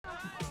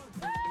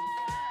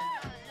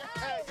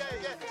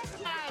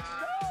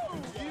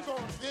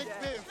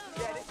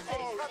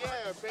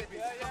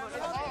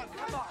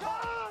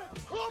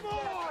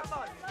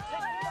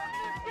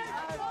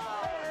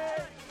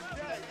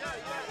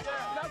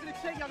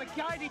on a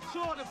guided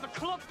tour of the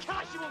club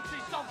casualty,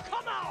 so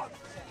come on!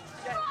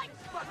 Yeah. Right,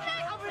 let's do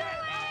it!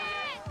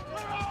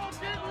 We're all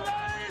getting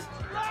laid!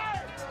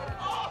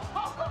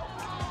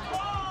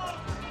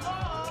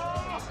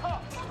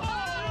 Fucking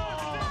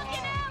hell!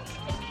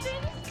 It's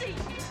Lucy!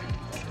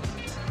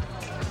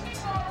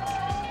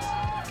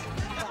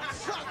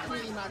 Fuck me,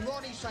 man.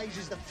 Ronnie says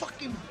is the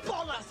fucking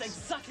bollocks. That's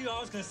exactly what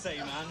I was going to say,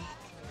 man.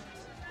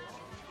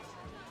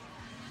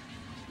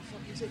 You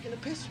fucking taking a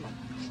piss, man?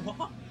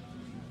 What?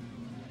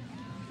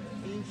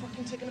 Are you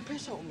fucking taking a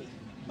piss out of me?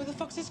 Where the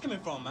fuck's this coming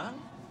from, man?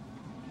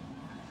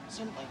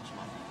 Sometimes,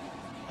 man,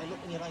 I look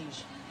in your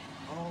eyes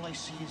and all I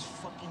see is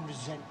fucking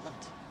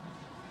resentment.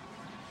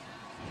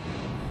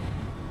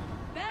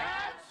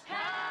 That's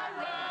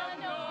paranoia!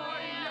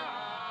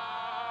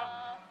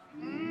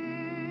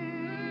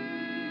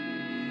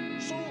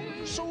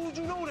 So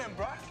do you know them,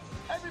 bruh?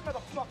 Every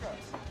motherfucker.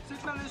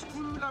 Six Melon's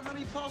crew, La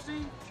Money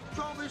Posse,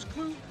 Jarvis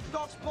crew,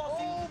 Doc's Posse.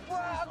 Oh,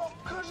 bruh, I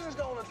got cousins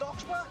down the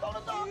docks, bruh. Down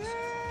the docks?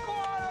 Yeah. Go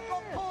on, I've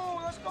got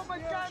Paul. Let's go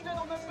make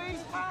Gandon on the beach,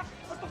 huh?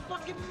 That's the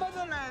fucking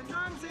motherland, you know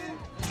what I'm saying?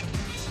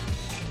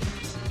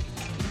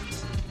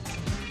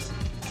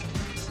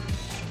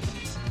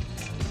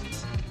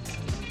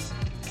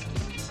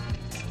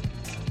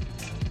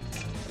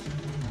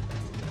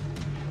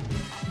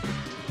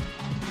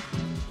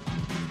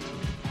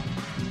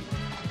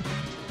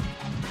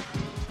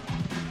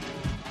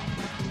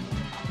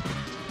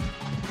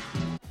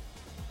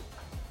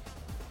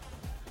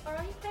 All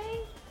right,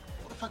 babe?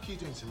 What the fuck are you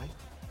doing to me?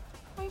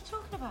 What are you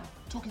talking about?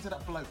 Talking to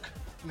that bloke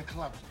in the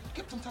club. You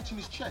kept on touching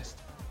his chest.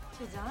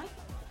 Did I?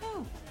 Who?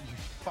 You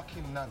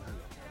fucking know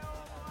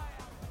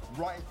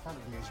who. Right in front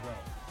of me as well.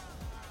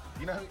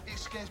 You know, it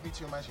scares me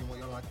to imagine what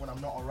you're like when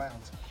I'm not around.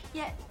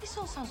 Yeah, this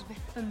all sounds a bit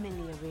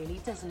familiar, really,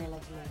 doesn't it,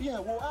 Leslie? Yeah,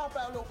 well, how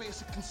about a little bit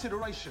of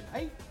consideration,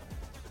 eh?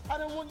 I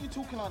don't want you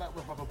talking like that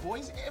with other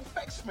boys. It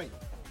affects me.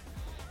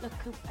 Look,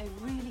 Coop, I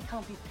really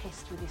can't be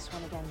pissed with this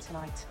one again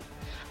tonight.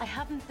 I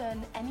haven't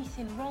done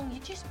anything wrong.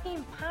 You're just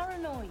being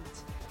paranoid.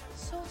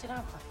 Sort it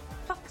out, for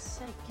fuck's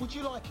sake. Would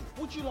you like it?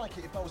 Would you like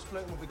it if I was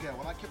flirting with a girl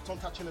and I kept on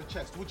touching her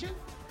chest? Would you?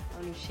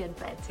 Only she had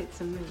better tits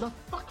than me. Look,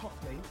 fuck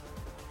off me.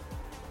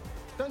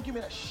 Don't give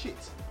me that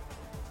shit.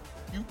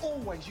 You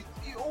always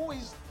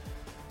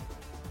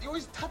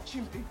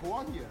touching people,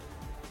 aren't you?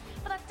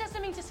 But that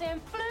doesn't mean to say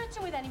I'm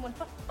flirting with anyone,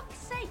 for fuck's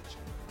sake.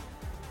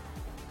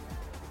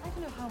 I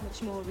don't know how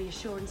much more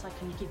reassurance I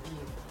can give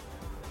you.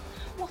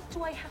 What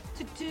do I have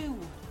to do?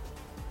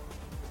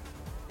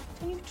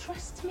 Don't you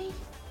trust me?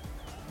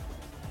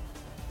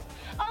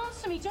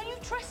 Answer me, don't you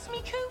trust me,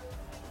 Coop?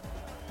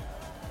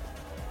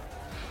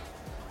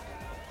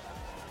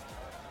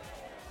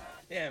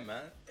 Yeah,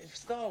 man. If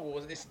Star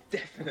Wars is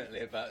definitely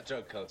about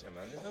drug culture,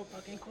 man. There's no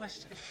fucking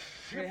question.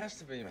 It really has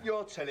to be, man.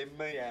 You're telling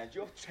me, Ange,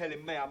 you're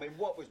telling me. I mean,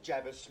 what was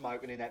Jabba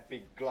smoking in that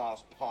big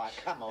glass pipe?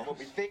 Come on, what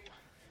we thick?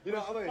 You know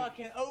what I mean?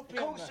 Fucking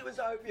opium. Of course it was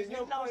opium. There's You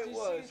no know it you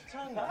was. see his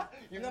tongue, man.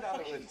 You No know it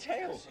fucking was.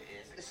 tail. Of course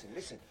it is.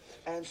 Listen.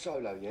 And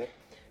Solo, yeah?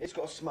 It's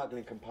got a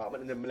smuggling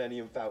compartment in the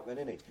Millennium Falcon,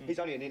 isn't he? He's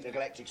only an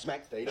intergalactic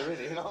smack dealer, isn't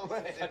he? You know what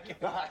I mean?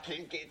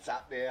 Fucking gets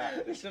up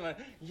there. Listen, man,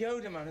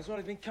 Yoda, man, as well,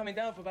 has been coming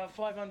down for about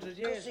 500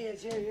 years. Course he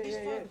is, yeah. He's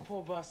fine, the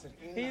poor bastard.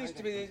 He used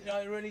to be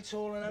really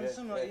tall and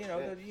handsome, like, you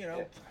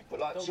know. But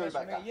like don't mess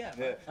with me, Chewbacca.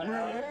 yeah.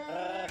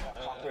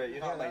 Can't do it, you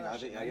know what I mean? I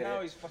think, yeah.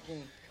 Now he's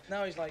fucking...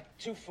 Now he's like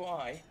 2 foot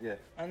high. Yeah.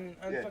 And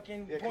Yeah.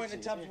 fucking Yeah,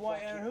 pointing tabs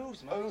white hair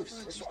hooves, man.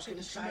 Hooves, that's what I was going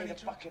to say, the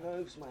fucking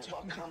hooves, mate.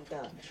 What, calm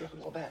down.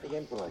 What about the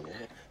Emperor,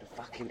 yeah? The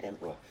fucking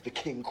Emperor, the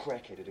king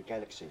crackhead of the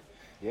galaxy,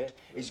 yeah?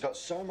 He's got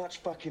so much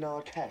fucking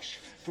hard cash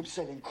from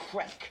selling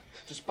crack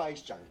to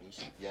space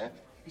junkies, yeah?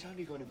 He's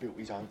only going to build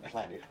his own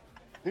planet.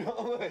 You know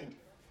what I mean?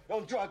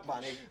 On drug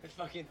money. The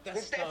fucking Death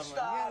The Star, Death man.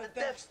 Star, Yeah, the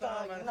Death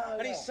Star, man. you know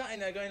And he's that. sat in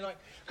there going like,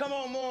 come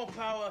on, more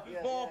power,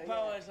 Yeah, more yeah,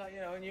 power. yeah. It's like, you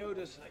know, and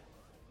Yoda's like,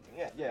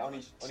 Yeah, on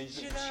his little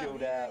Chill out,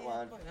 chilled yeah, out yeah,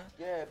 one. funny, huh?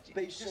 Yeah,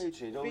 be just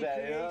suited, all be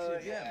that, you know?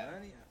 creative, yeah,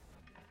 man. Yeah.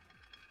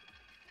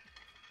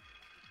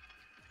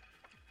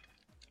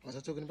 What was I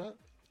talking about?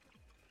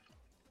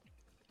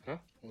 Huh?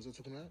 What was I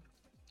talking about?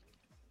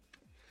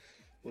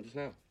 What just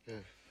now? Yeah.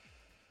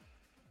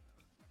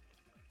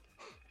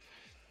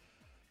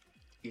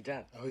 Your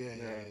dad. Oh, yeah.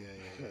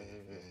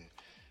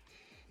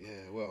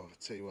 Yeah, well, I'll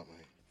tell you what,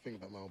 mate. Think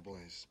about my old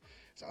boys.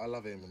 So I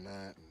love him and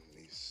that, and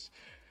he's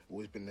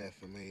always been there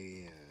for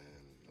me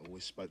and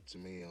always spoke to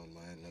me on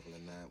my own level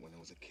and that when I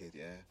was a kid,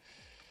 yeah?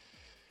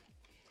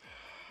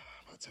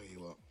 But I'll tell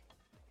you what,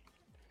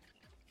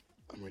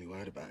 I'm really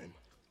worried about him.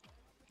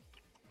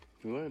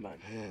 You worried about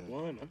him? Yeah.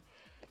 Why, man?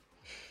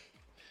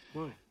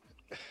 Why?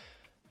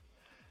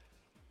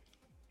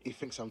 He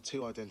thinks I'm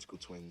two identical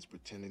twins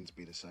pretending to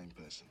be the same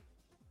person.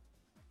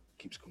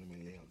 Keeps calling me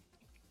Leon.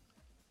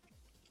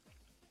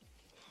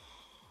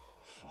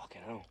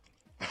 Fucking hell.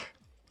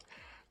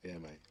 Yeah,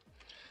 mate.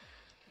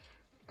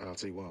 And I'll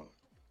tell you what,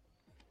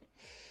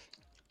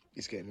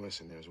 he's getting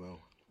worse in there as well.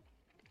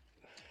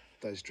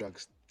 Those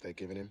drugs they're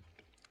giving him,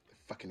 they're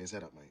fucking his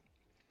head up, mate.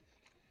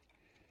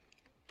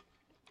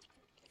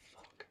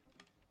 Fuck.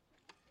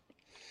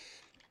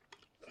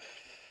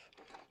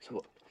 So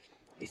what?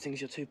 He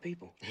thinks you're two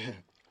people. Yeah.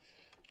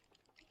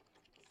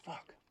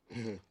 Fuck.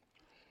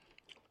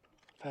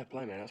 Fair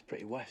play, man. That's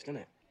pretty West, isn't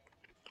it?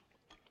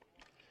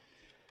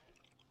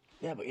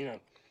 Yeah, but, you know,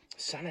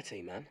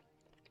 sanity, man.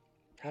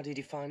 How do you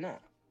define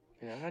that?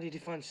 You know, how do you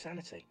define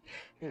sanity?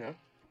 You know,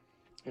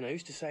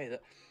 who's to say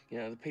that, you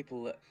know, the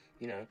people that,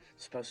 you know,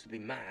 supposed to be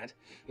mad,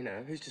 you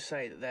know, who's to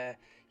say that they're,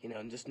 you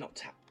know, just not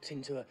tapped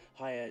into a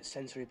higher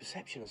sensory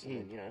perception or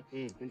something, you know,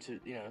 into,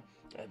 you know,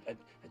 a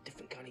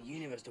different kind of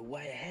universe, the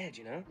way ahead,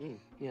 you know,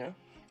 you know,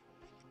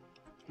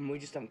 and we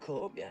just haven't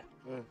caught up yet.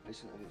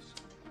 Listen to this.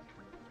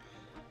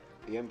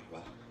 The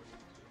Emperor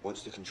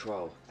wants to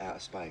control outer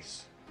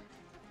space.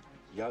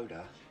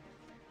 Yoda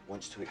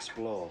wants to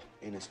explore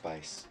inner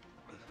space.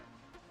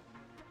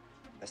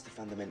 That's the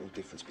fundamental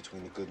difference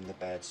between the good and the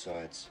bad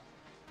sides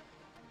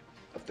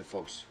of the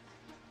Force.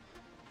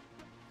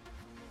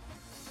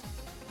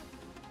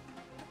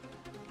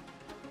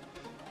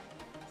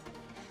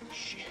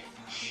 Shit.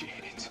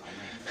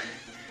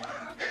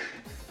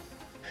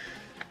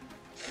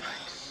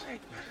 Fuck's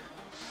sake, man.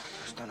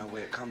 I just don't know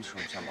where it comes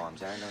from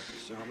sometimes, and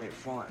you know what I mean? It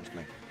frightens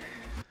me.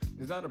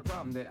 There's not a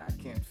problem that I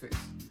can't fix,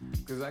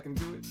 cause I can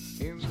do it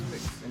in the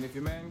mix. And if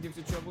your man gives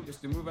you trouble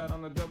just to move out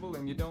on the double,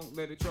 and you don't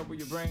let it trouble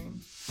your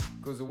brain,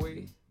 cause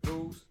away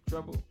goes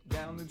trouble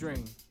down the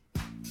drain.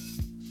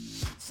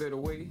 Said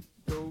away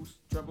goes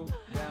trouble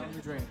down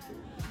the drain.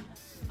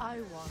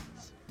 I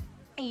want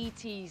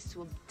ETs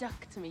to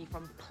abduct me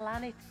from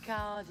planet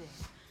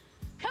Cardiff.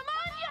 Come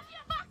on, you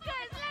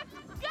fuckers, let's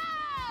go!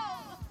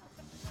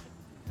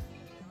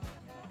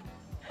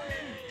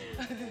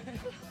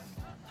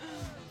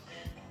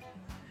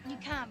 You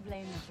can't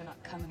blame them for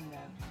not coming,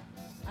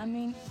 though. I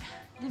mean,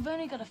 they've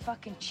only got to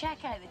fucking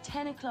check out the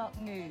 10 o'clock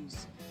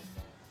news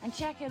and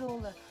check out all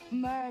the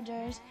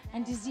murders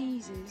and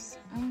diseases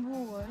and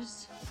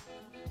wars.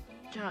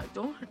 Jack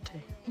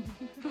Doherty.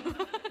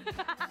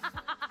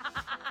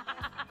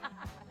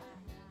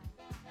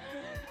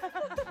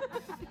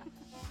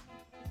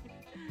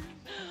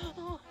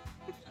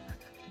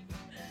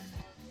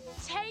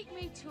 Take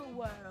me to a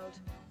world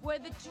where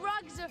the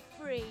drugs are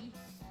free,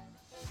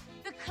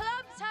 the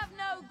clubs have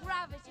no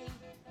gravity,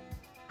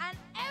 and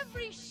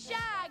every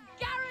shag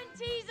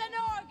guarantees an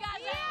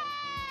orgasm.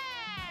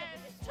 Yes!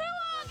 2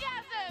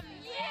 orgasms!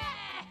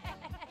 Yes!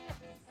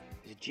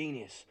 He's a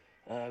genius.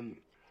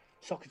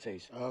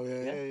 Socrates. Oh,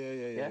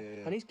 yeah.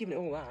 And he's giving it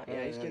all that,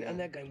 he's giving, and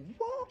they're going,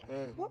 what?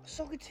 What,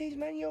 Socrates,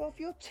 man, you're off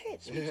your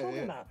tits. What are you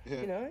talking about?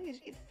 Yeah. You know,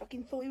 he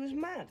fucking thought he was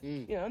mad.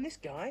 You know, and this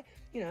guy,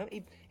 you know,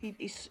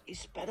 he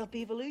sped up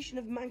the evolution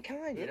of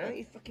mankind, you know?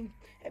 He fucking,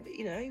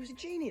 you know, he was a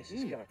genius,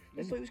 this guy.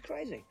 They thought he was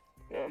crazy.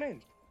 You know what I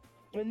mean?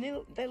 I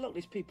mean, they lock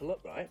these people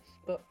up, right?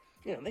 But,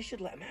 you know, they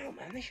should let them out,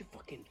 man. They should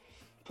fucking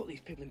put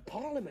these people in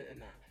Parliament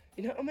and that.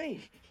 You know what I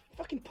mean?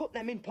 Fucking put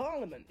them in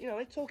Parliament. You know,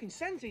 they're talking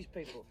sense, these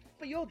people.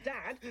 But your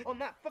dad on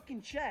that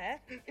fucking chair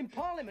in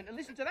Parliament and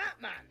listen to that,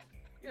 man.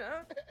 You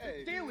know?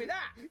 Hey. Deal with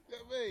that.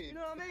 You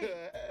know what I mean?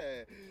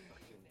 Hey.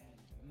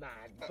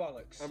 Mad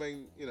bollocks. I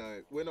mean, you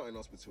know, we're not in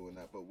hospital and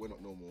that, but we're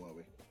not normal, are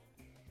we?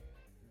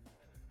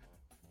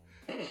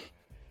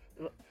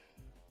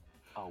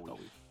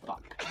 Holy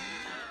fuck.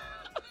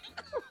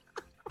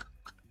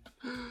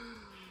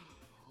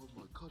 Oh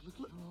my God, look at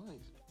your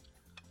eyes.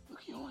 Look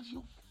at your eyes,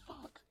 you're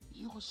fucked.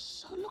 You're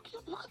so, look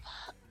at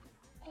that.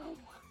 Oh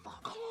my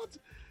God.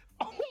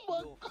 Oh my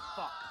You're God.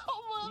 fucked.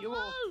 Oh my You're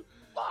God.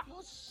 fucked.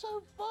 You're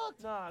so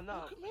fucked. No.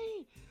 Look at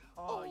me.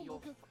 Oh, my you're...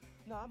 God.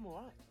 No, I'm all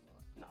right.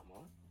 No, I'm all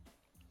right.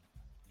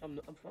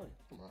 I'm fine.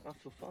 I'm all right. I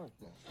feel fine.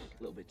 Yeah, A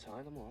little bit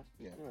tired, I'm all right.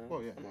 Yeah. You know,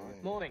 Well, yeah, I'm all right.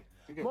 yeah. Morning.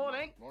 You good?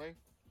 Morning.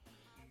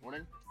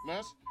 Morning.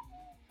 Nurse,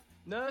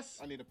 Nurse,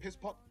 I need a piss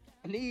pot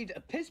I need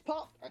a piss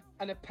pot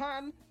and a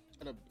pan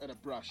and a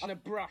brush. and a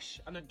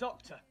brush and a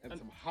doctor and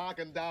some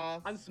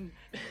Haagen-Dazs and some...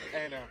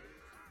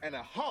 and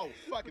a hoe.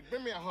 Fucking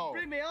bring me a hoe.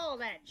 Bring me all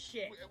that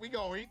shit. We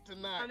gonna eat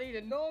tonight. I need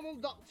a normal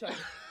doctor.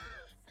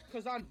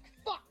 Because I'm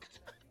fucked.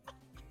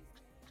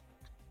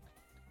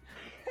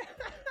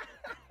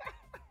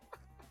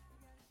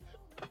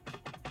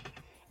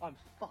 I'm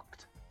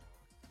fucked.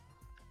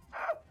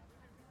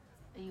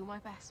 Are you my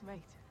best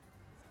mate?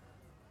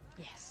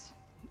 Yes.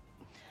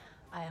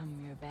 I am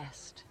your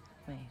best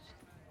mate.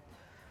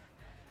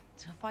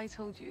 So if I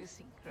told you a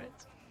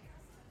secret,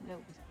 no,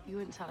 you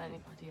wouldn't tell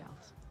anybody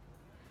else?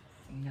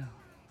 No.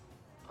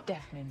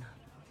 Definitely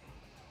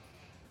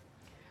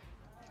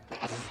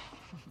not.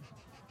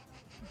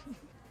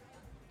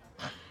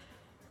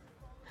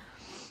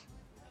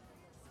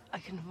 I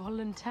can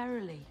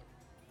voluntarily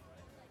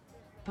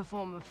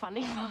perform a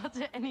funny part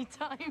at any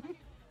time.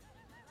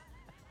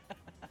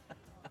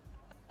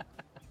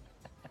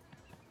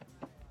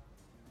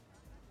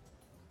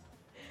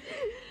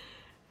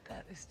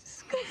 That is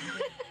disgusting.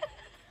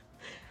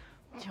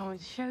 Do you want me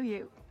to show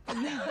you?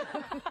 No.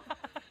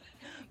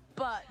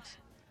 But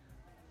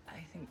I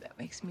think that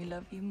makes me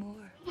love you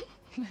more.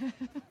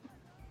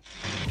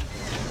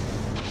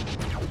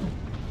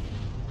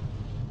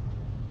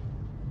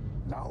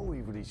 Now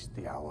we've reached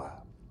the hour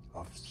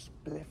of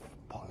spliff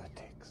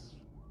politics.